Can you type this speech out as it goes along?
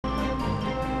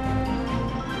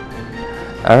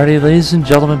Alrighty, ladies and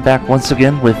gentlemen, back once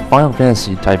again with Final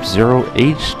Fantasy Type-0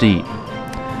 HD.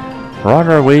 We're on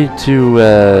our way to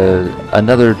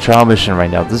another trial mission right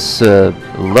now. This is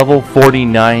level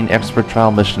 49 expert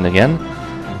trial mission again.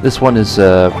 This one is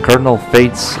Colonel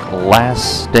Fate's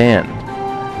Last Stand.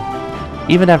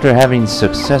 Even after having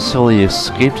successfully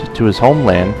escaped to his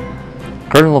homeland,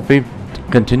 Colonel Fate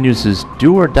continues his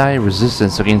do-or-die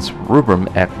resistance against Rubrum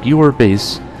at Gewer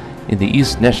Base in the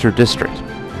East Nesher District.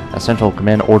 A Central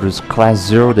Command orders Class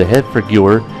 0 to head for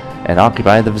Gewer and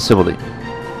occupy the facility.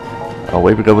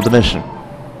 Away we go with the mission.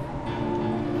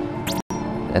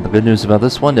 And the good news about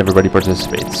this one, everybody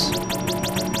participates.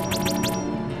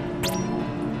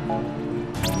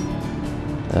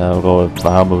 We'll go with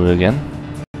Bahamut again.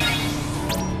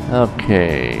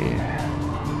 Okay.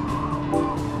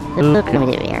 Look at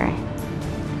me here.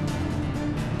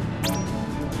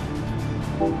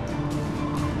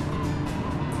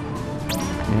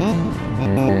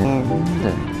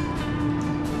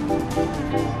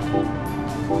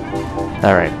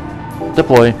 Alright.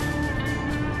 Deploy.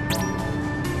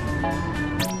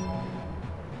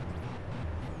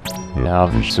 Now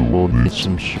obviously we'll need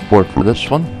some support for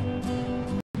this one.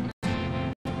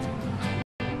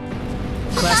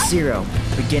 Class 0,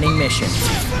 beginning mission.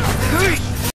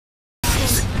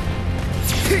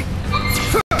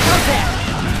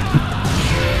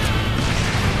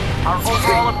 Our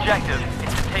overall objective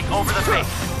is to take over the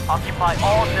base, occupy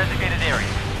all designated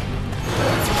areas.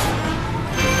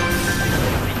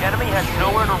 The enemy has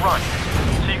nowhere to run,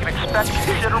 so you can expect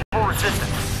considerable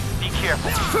resistance. Be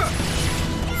careful.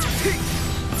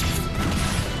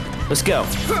 Let's go.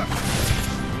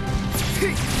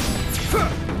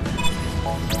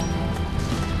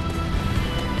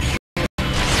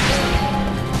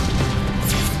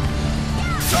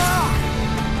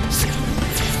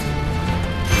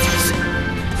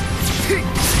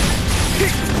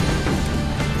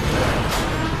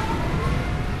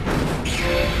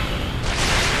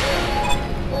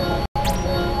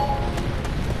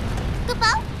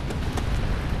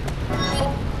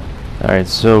 Alright,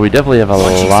 so we definitely have a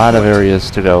lot of areas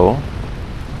to go.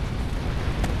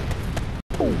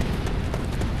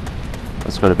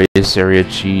 Let's go to base area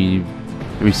G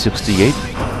 368.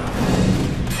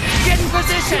 Get in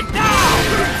position now!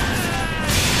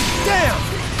 Damn!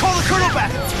 Call the colonel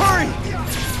back! Hurry!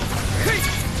 Take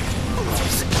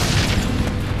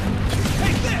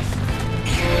this!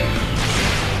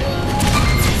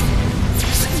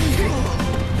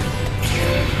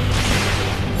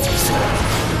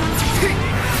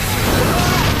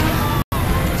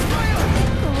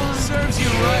 Serves you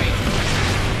right.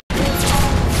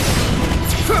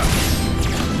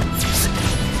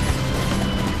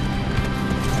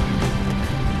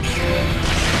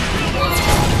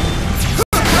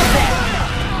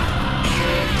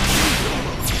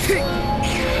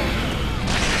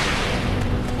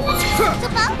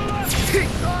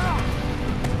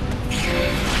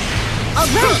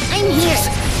 Alright, I'm here.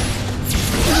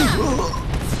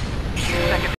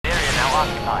 Second area now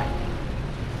occupied.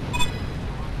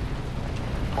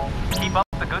 Keep up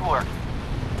the good work.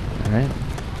 Alright.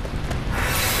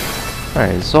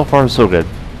 Alright, so far so good.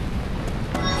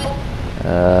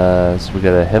 So we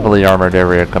got a heavily armored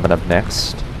area coming up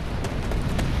next.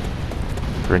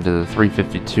 We're into the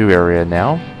 352 area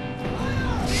now.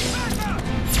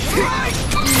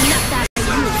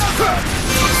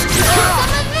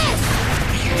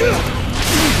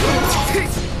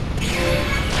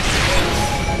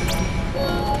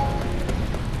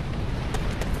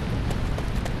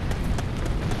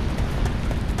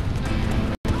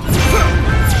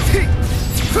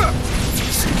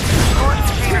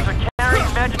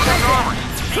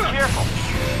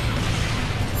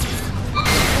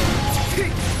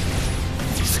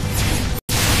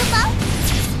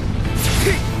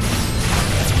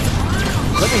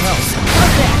 Let me help.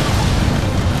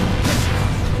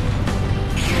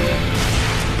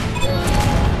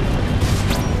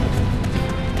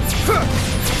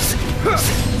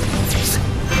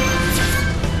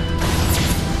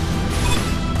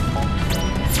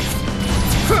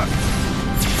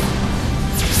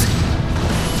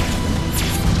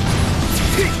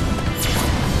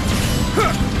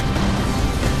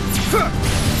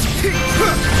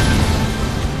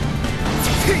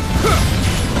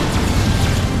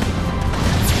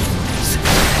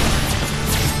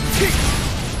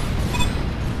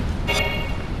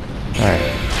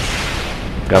 Alright.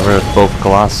 Got rid of both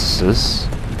Colossuses,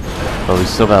 but we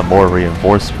still got more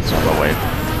reinforcements on the way.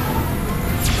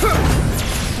 To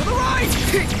the right!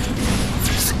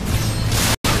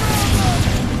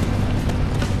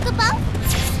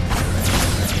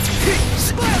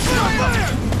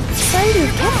 Sorry to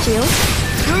have kept you.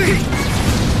 To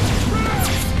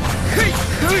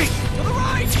the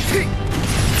right!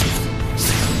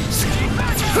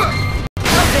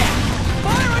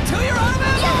 Fire until you're out of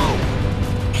ammo!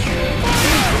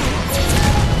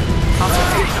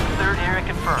 Occupation of third area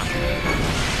confirmed.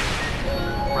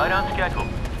 Right on schedule.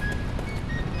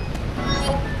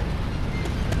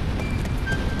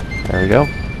 There we go.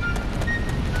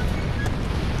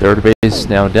 Third base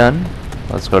now done.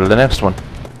 Let's go to the next one.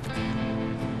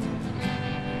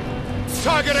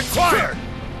 Target acquired!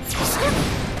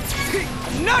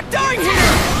 I'm not dying here!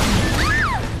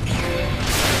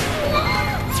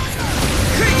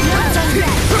 Not done yet.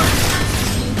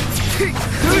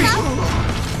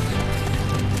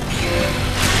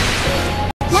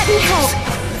 Let me help.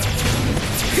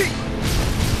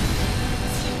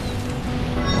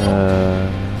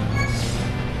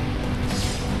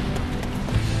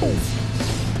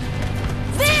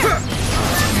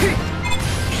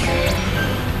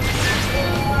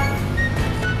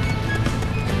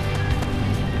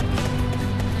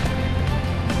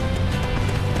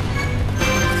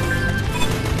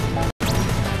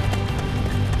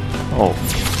 Oh.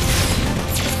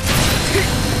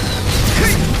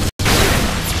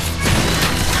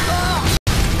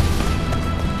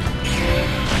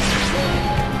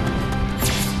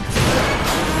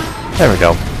 There we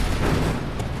go.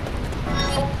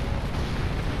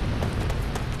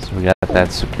 So we got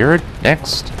that secured.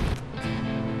 Next.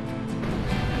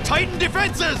 Tighten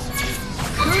defenses!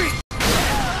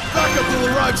 Backup will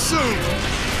arrive soon!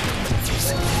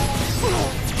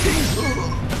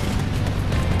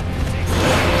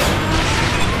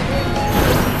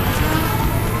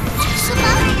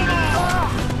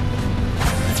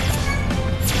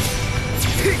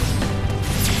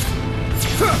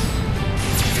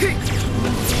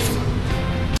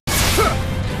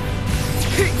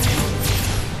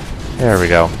 There we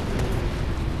go.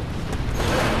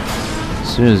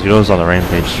 As soon as he goes on the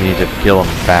rampage, you need to kill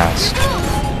him fast.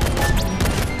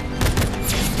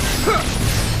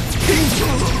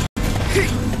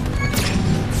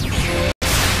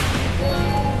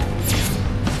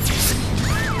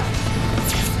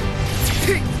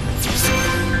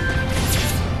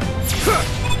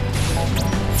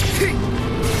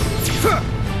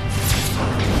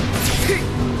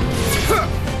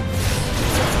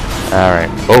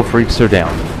 Alright, both freaks are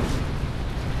down.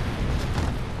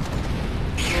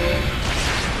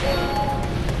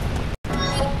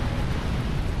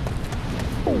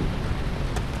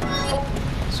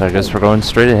 So I guess we're going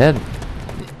straight ahead.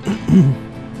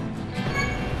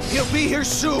 He'll be here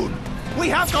soon! We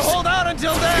have to hold out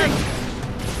until then!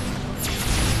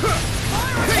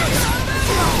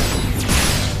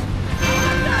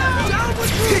 Down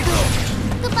with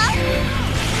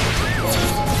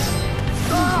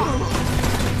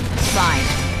Fine.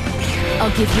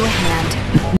 I'll give you a hand.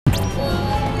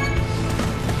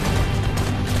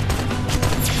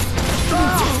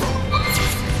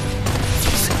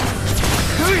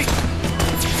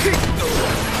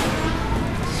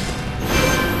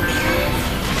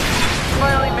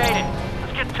 Finally made it.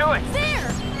 Let's get to it.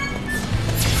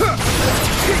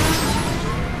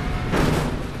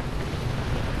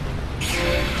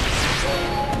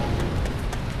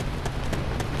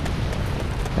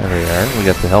 There we are. We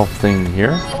got the health thing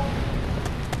here.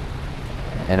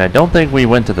 And I don't think we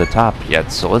went to the top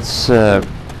yet, so let's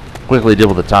quickly deal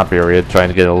with the top area, trying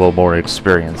to get a little more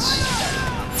experience.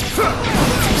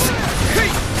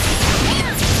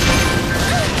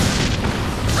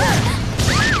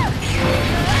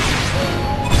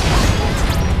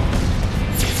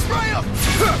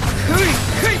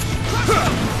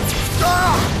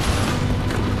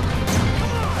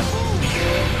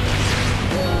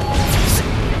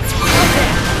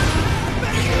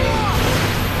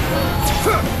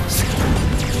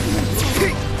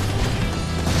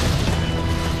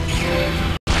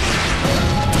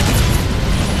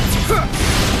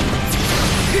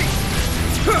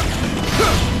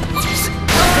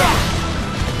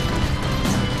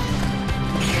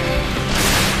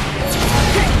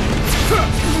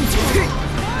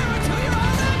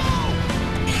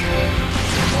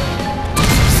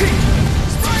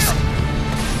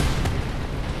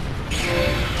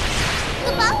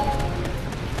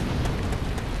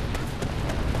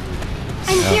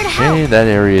 Okay, that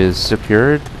area is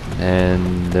secured,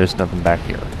 and there's nothing back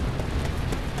here.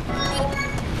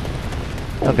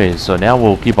 Okay, so now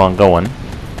we'll keep on going.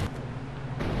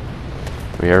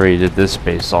 We already did this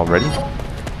base already.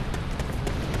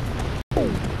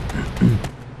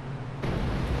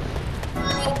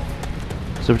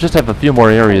 So we just have a few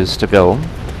more areas to go.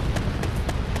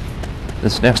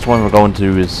 This next one we're going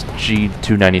to is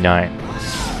G299.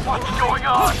 What's going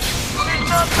on? It's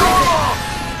not normal!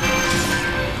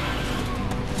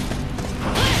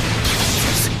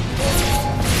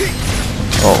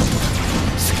 Oh.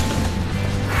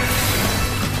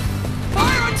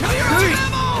 Fire until you're out of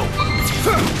ammo!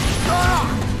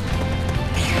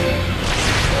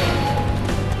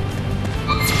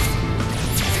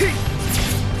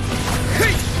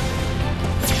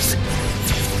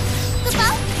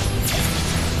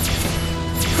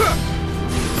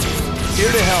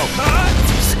 Here to help.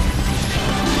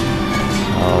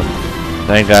 Oh,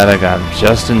 thank God I got him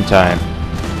just in time.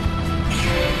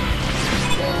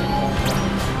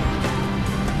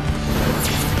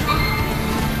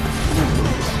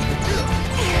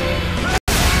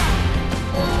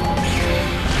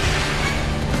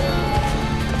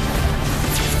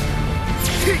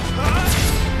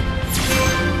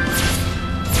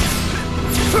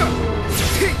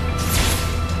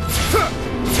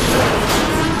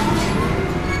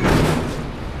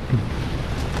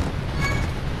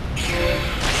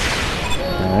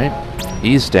 Alright,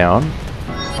 he's down.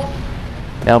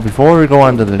 Now before we go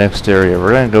on to the next area,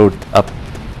 we're going to go up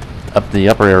the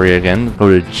upper area again, go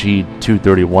to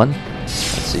G231.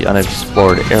 That's the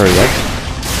unexplored area.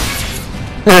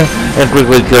 And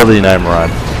quickly kill the Nimrod.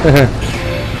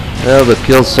 Well, the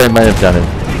kill site might have done it.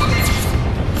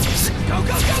 Go,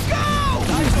 go, go, go!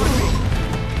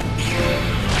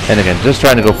 And again, just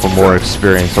trying to go for more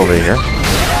experience over here.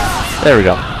 There we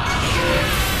go.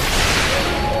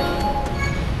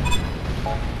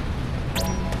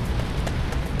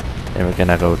 And we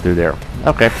cannot go through there.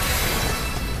 Okay.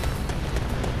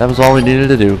 That was all we needed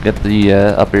to do. Get the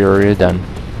upper area done.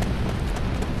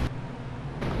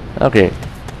 Okay.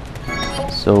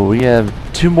 So we have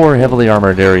 2 more heavily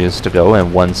armored areas to go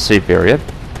and 1 safe area.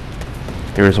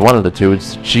 Here's one of the 2.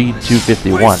 It's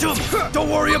G251. Don't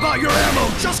worry about your ammo.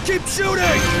 Just keep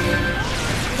shooting.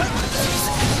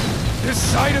 This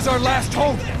site is our last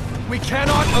hope. We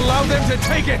cannot allow them to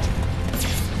take it.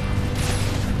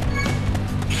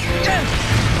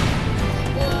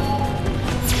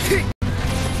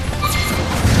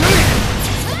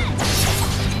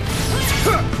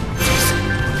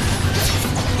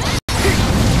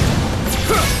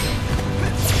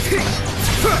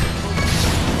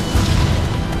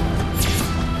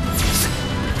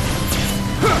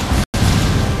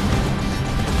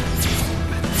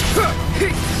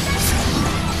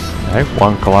 Alright,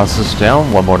 1 Colossus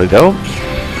down, 1 more to go.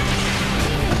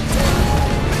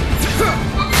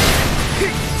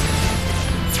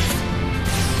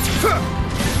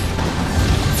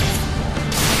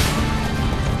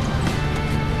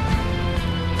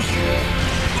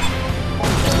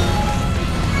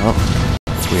 Oh,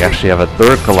 we actually have a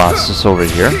 3rd Colossus over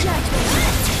here.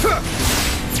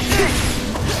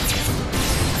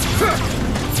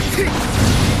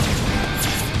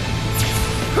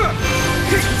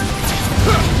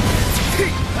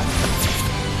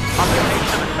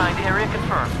 Occupation of assigned area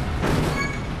confirmed.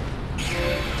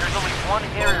 There's only 1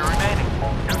 area remaining.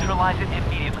 Neutralize it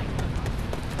immediately.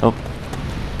 Oh.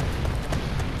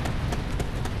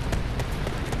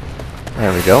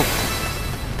 There we go.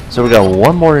 So we got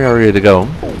 1 more area to go.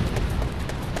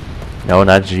 No,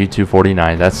 not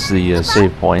G249. That's the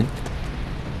save point.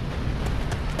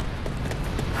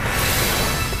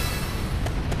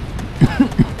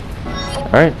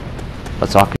 Alright.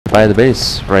 Let's occupy the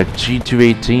base. Right,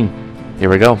 G218. Here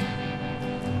we go.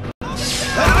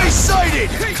 Enemy sighted!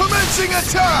 Commencing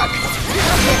attack!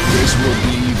 This will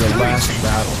be the last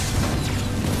battle.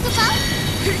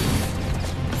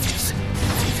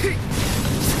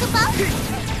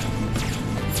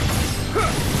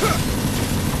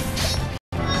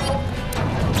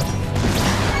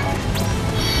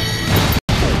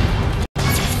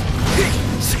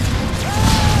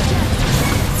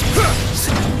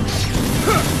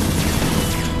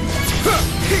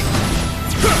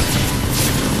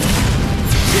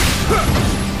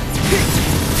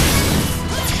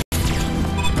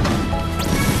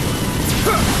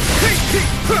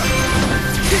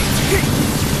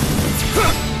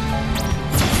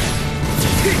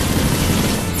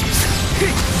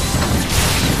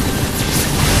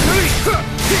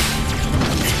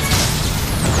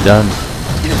 Done.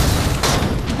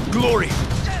 Glory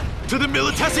to the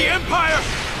Militesi Empire!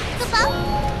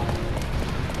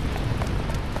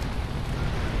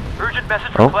 Urgent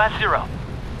message from Oh. Class 0.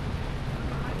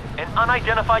 An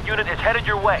unidentified unit is headed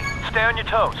your way. Stay on your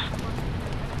toes.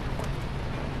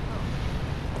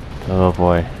 Oh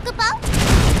boy.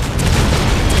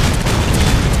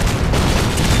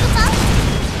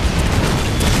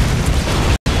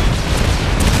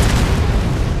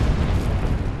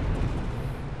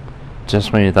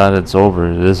 Just when you thought it's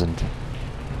over, it isn't.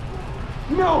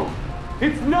 No!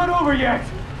 It's not over yet!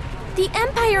 The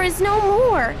Empire is no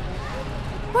more.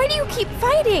 Why do you keep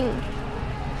fighting?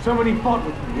 So many fought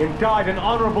with me and died an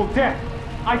honorable death.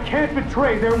 I can't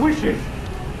betray their wishes.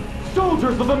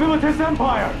 Soldiers of the Militus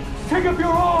Empire, take up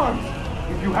your arms!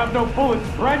 If you have no bullets,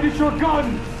 brandish your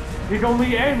guns! It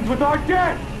only ends with our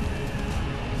death!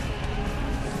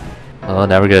 Oh,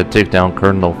 now we gotta take down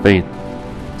Colonel Fate.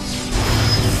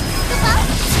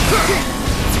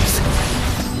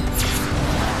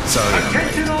 Sorry.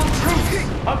 Attention all troops!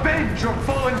 Avenge your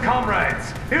fallen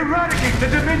comrades! Eradicate the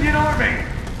Dominion army!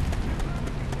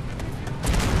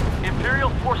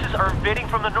 Imperial forces are invading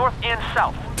from the north and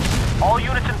south. All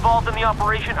units involved in the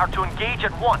operation are to engage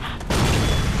at once.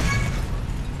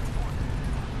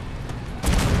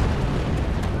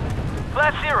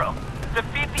 Class 0,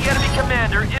 defeat the enemy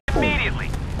commander immediately.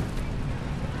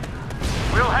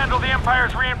 We'll handle the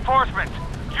Empire's reinforcements.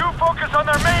 You focus on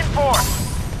their main force.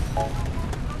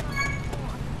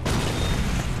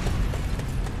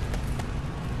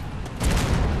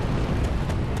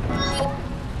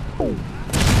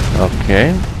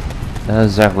 Okay. Not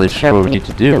exactly sure what we need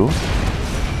to do.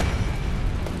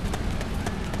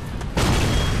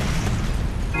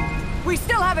 We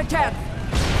still have a chance.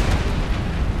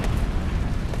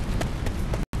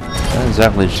 Not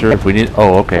exactly sure if we need.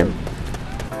 Oh, okay.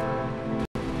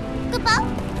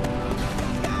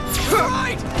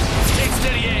 Right! Take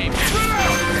steady aim.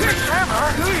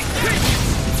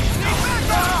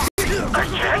 I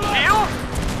can't heal?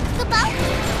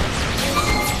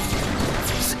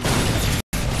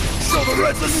 Show the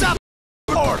Reds the stop.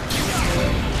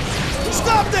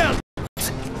 Stop them!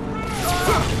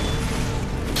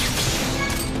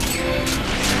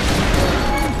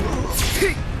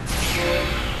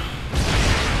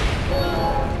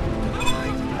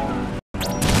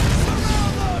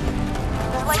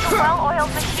 Like a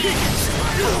well-oiled machine.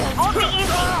 Won't be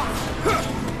easy.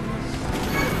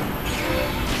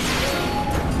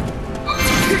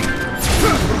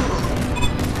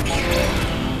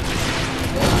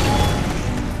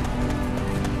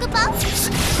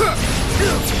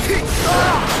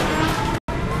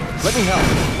 Let me help.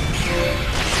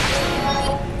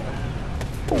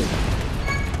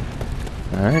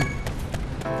 Alright.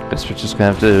 Guess we're just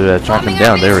gonna have to track him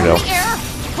down. There we go.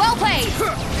 Well played.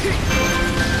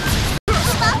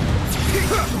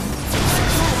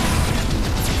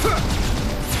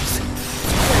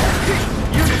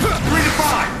 Units 3 to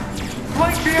 5!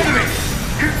 Flank the enemy!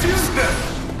 Confuse them!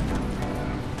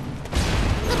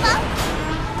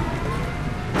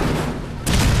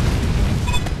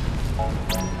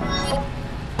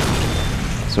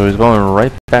 So he's going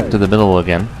right back to the middle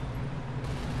again.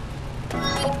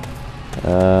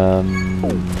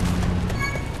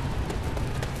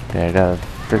 Okay, I gotta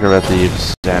figure out the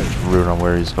exact route on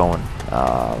where he's going.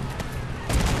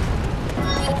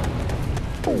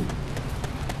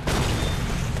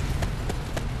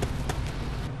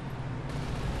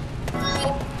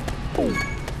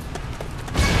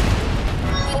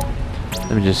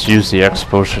 Let me just use the X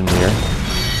potion here.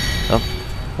 Oh,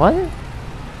 what?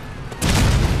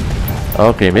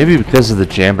 Okay, maybe because of the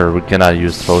jammer we cannot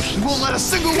use potions. Won't let a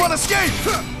single one escape!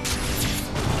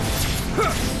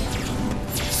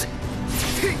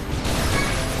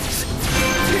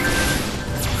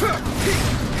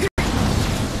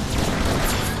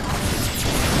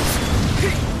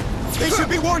 They should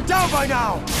be worn down by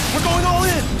now! We're going all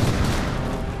in!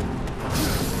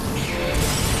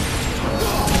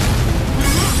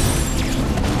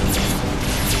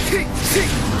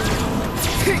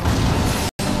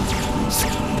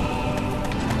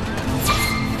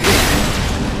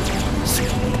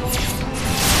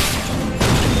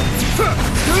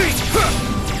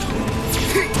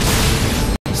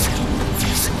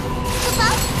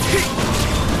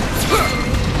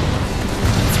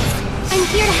 I'm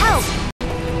here to help.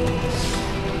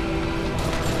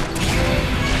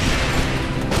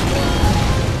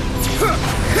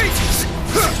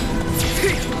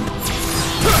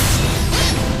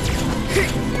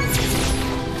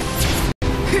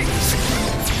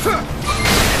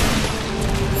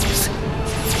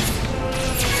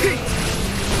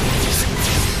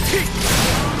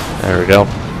 There we go.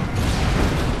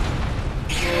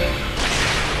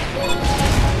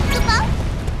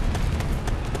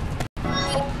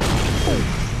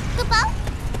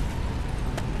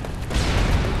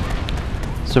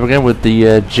 So again, with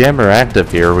the jammer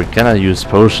active here, we cannot use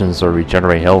potions or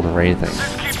regenerate health or anything. If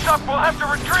this keeps up, we'll have to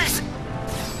retreat.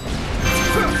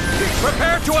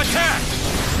 Prepare to attack!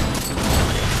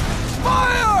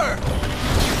 Fire!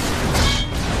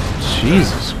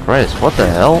 Jesus Christ, what the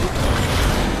hell?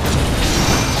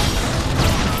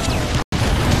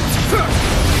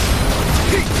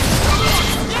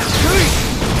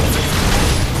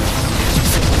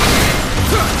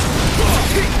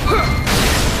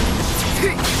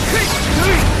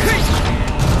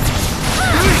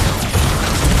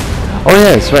 Oh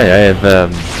yeah, that's right. I have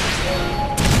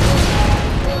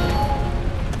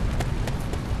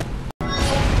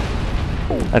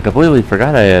I completely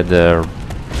forgot I had the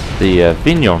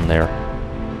Fignon there.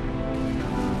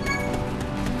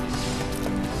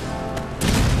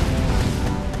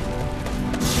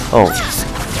 Oh.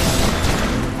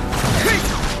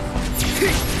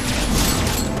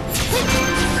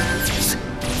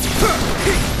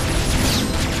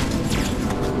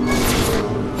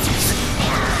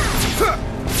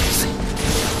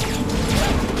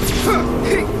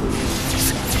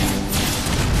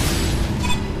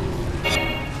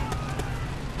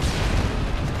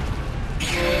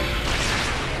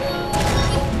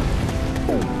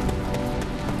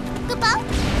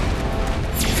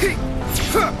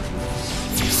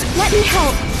 Let me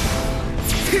help.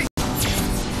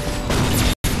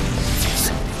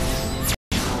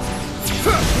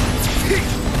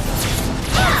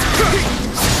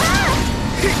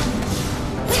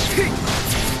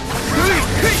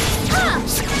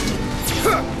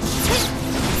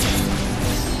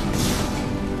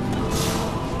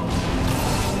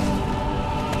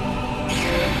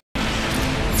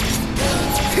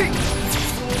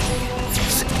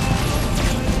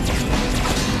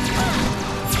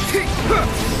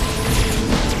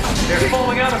 They're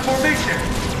falling out of formation!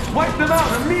 Wipe them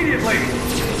out immediately!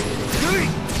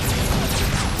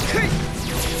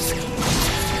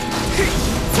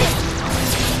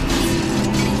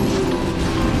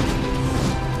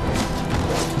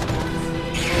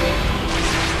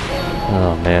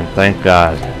 Oh man, thank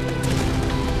God.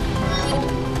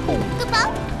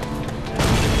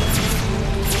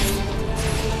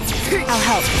 I'll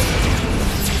help.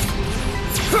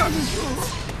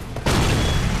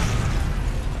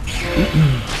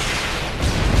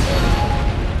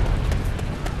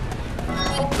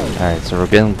 Alright, so we're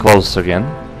getting close again.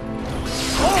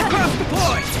 All craft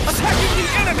deployed! Attacking the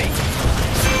enemy!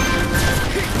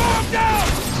 Bomb down!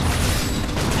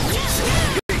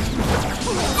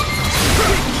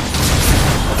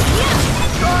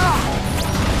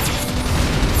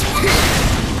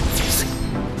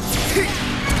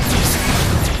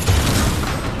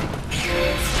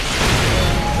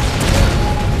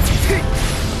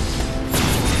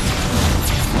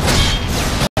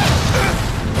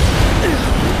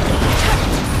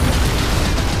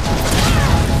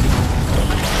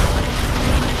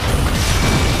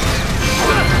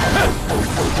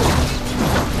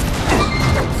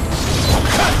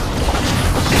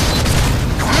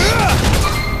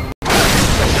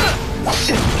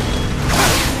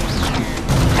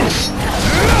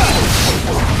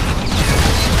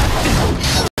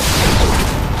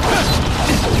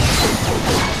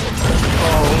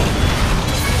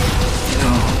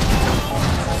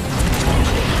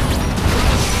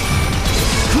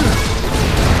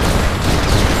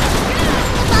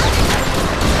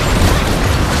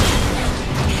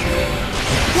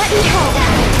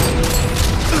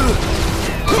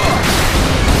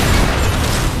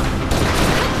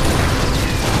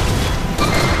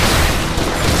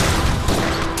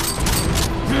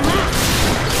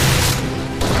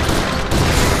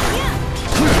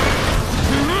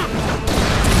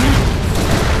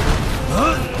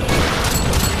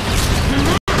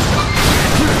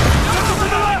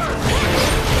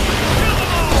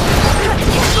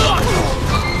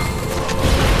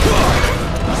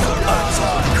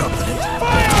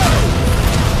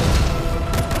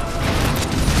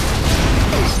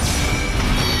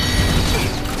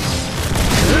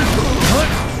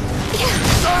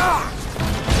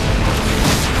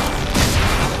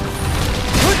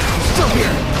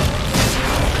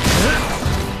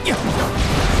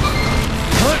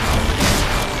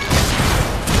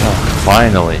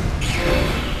 Finally.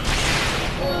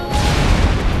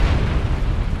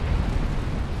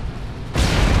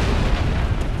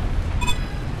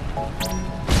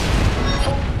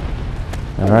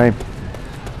 Alright.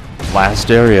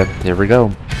 Last area. Here we go.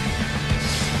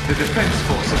 The defense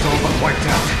force is all but wiped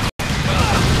out.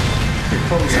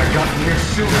 If only I'd gotten here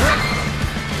sooner.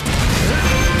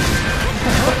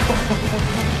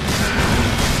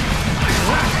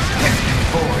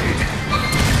 Void.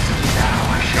 Now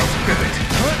I shall fill it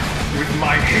with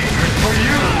my hatred for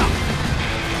you.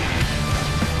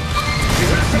 You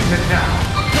have seen it now,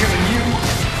 killing you.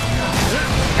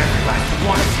 Every last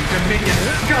one of you Dominion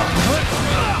scum.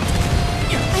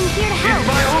 I'm here to Is help.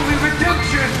 my only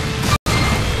redemption.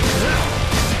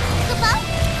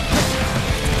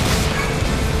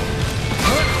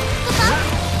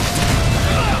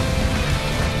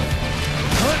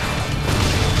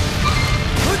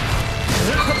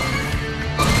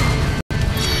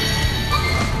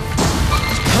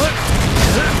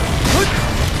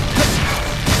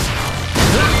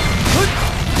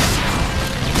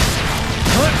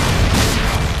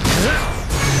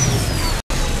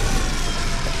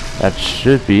 That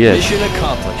should be it. Mission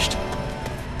accomplished.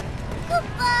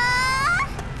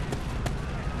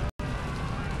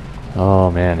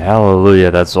 Oh man, hallelujah,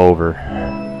 that's over.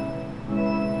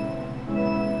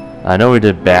 I know we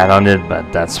did bad on it,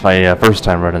 but that's my first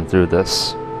time running through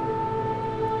this.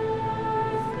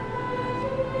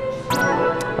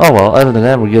 Oh well, other than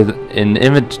that, we get an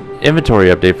inventory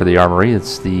update for the armory.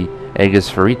 It's the Aegis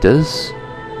Veritas,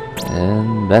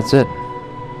 and that's it.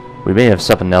 We may have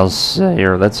something else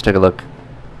here. Let's take a look.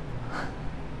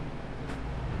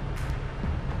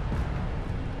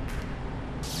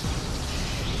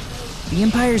 The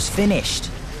Empire's finished.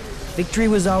 Victory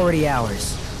was already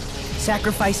ours.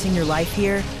 Sacrificing your life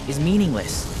here is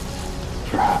meaningless.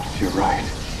 Perhaps you're right.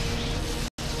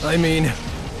 I mean,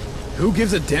 who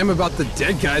gives a damn about the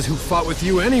dead guys who fought with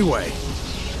you anyway?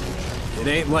 It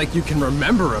ain't like you can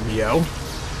remember them, yo.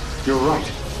 You're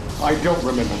right. I don't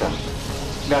remember them.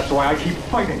 That's why I keep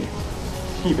fighting.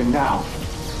 Even now,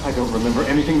 I don't remember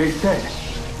anything they said.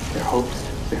 Their hopes,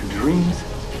 their dreams,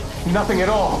 nothing at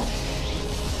all.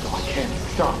 So I can't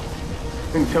stop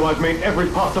until I've made every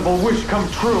possible wish come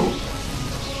true.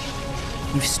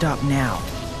 You've stopped now.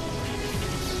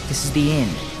 This is the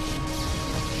end.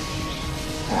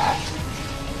 That's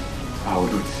how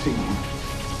it would seem.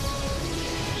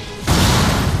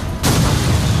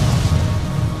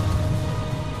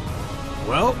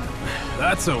 Well,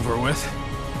 that's over with.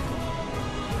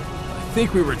 I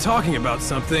think we were talking about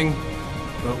something,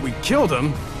 but we killed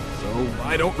him, so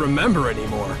I don't remember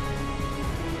anymore.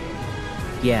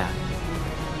 Yeah.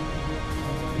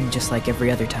 Just like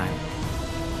every other time.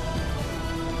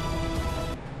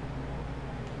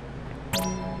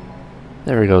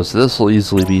 There we go, so this will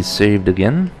easily be saved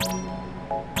again.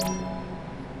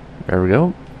 There we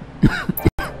go.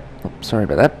 Oh, sorry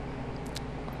about that.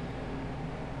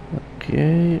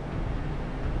 Okay.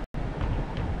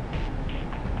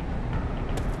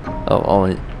 Oh,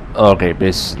 only... Okay,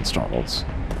 bases and strongholds.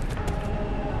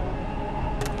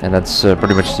 And that's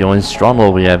pretty much the only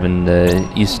stronghold we have in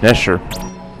East Nesher.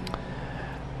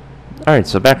 Alright,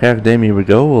 so back to Academia we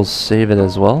go. We'll save it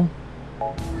as well.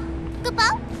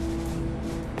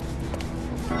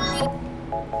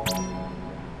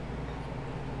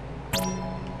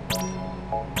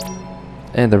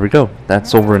 And there we go.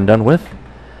 That's over and done with.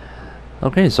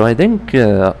 Okay, so I think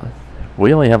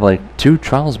we only have like 2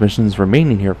 trials missions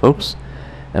remaining here, folks.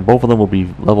 And both of them will be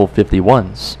level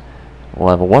 51s. We'll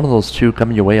have one of those 2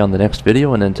 coming your way on the next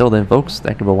video. And until then, folks,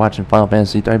 thank you for watching Final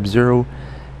Fantasy Type-0.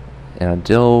 And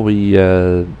until we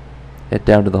head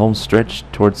down to the home stretch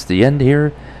towards the end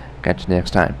here, catch you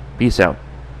next time. Peace out.